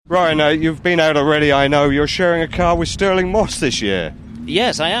Ryan, you've been out already, I know. You're sharing a car with Stirling Moss this year.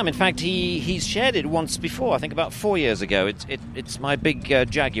 Yes, I am. In fact, he's shared it once before, I think about 4 years ago. It's my big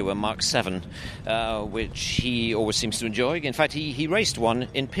Jaguar Mark 7, which he always seems to enjoy. In fact, he raced one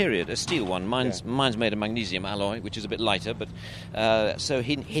in period, a steel one. Mine's made of magnesium alloy, which is a bit lighter, but so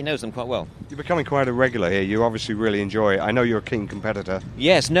he knows them quite well. You're becoming quite a regular here. You obviously really enjoy it. I know you're a keen competitor.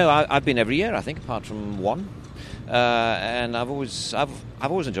 Yes, no, I've been every year, I think, apart from one. And I've always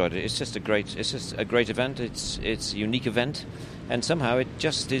enjoyed it. It's just a great event. It's a unique event, and somehow it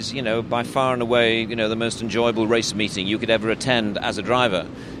just is, by far and away, the most enjoyable race meeting you could ever attend as a driver,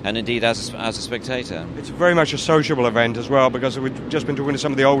 and indeed as a spectator. It's very much a sociable event as well, because we've just been talking to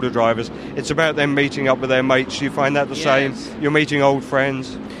some of the older drivers. It's about them meeting up with their mates. You find that the same? You're meeting old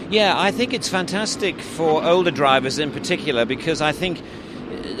friends. Yeah, I think it's fantastic for older drivers in particular, because I think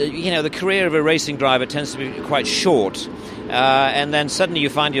the career of a racing driver tends to be quite short, and then suddenly you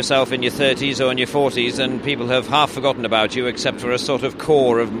find yourself in your 30s or in your 40s, and people have half forgotten about you, except for a sort of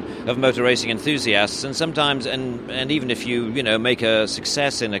core of motor racing enthusiasts. And sometimes, and even if you make a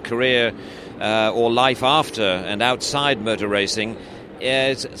success in a career or life after and outside motor racing,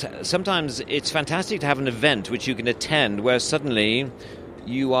 sometimes it's fantastic to have an event which you can attend where suddenly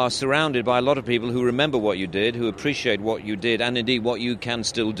you are surrounded by a lot of people who remember what you did, who appreciate what you did, and indeed what you can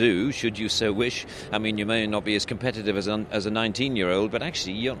still do, should you so wish. I mean, you may not be as competitive as a 19-year-old, but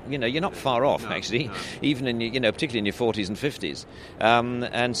actually, you're not far off. Even in particularly in your 40s and 50s.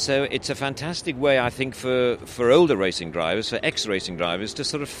 And so it's a fantastic way, I think, for older racing drivers, for ex-racing drivers, to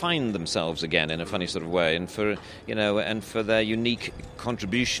sort of find themselves again in a funny sort of way, and for their unique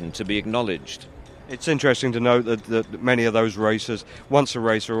contribution to be acknowledged. It's interesting to note that many of those racers, once a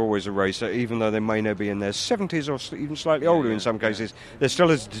racer, always a racer, even though they may now be in their 70s or even slightly older in some cases, they're still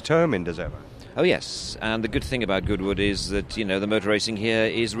as determined as ever. Oh yes, and the good thing about Goodwood is that the motor racing here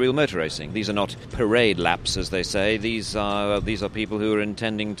is real motor racing. These are not parade laps, as they say. These are people who are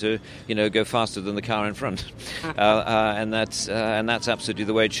intending to go faster than the car in front, and that's absolutely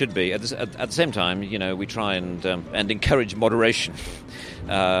the way it should be. At the same time, we try and encourage moderation.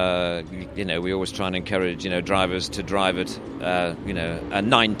 We always try and encourage drivers to drive at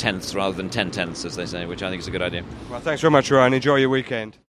 9/10 rather than 10/10, as they say, which I think is a good idea. Well, thanks very much, Ryan. Enjoy your weekend.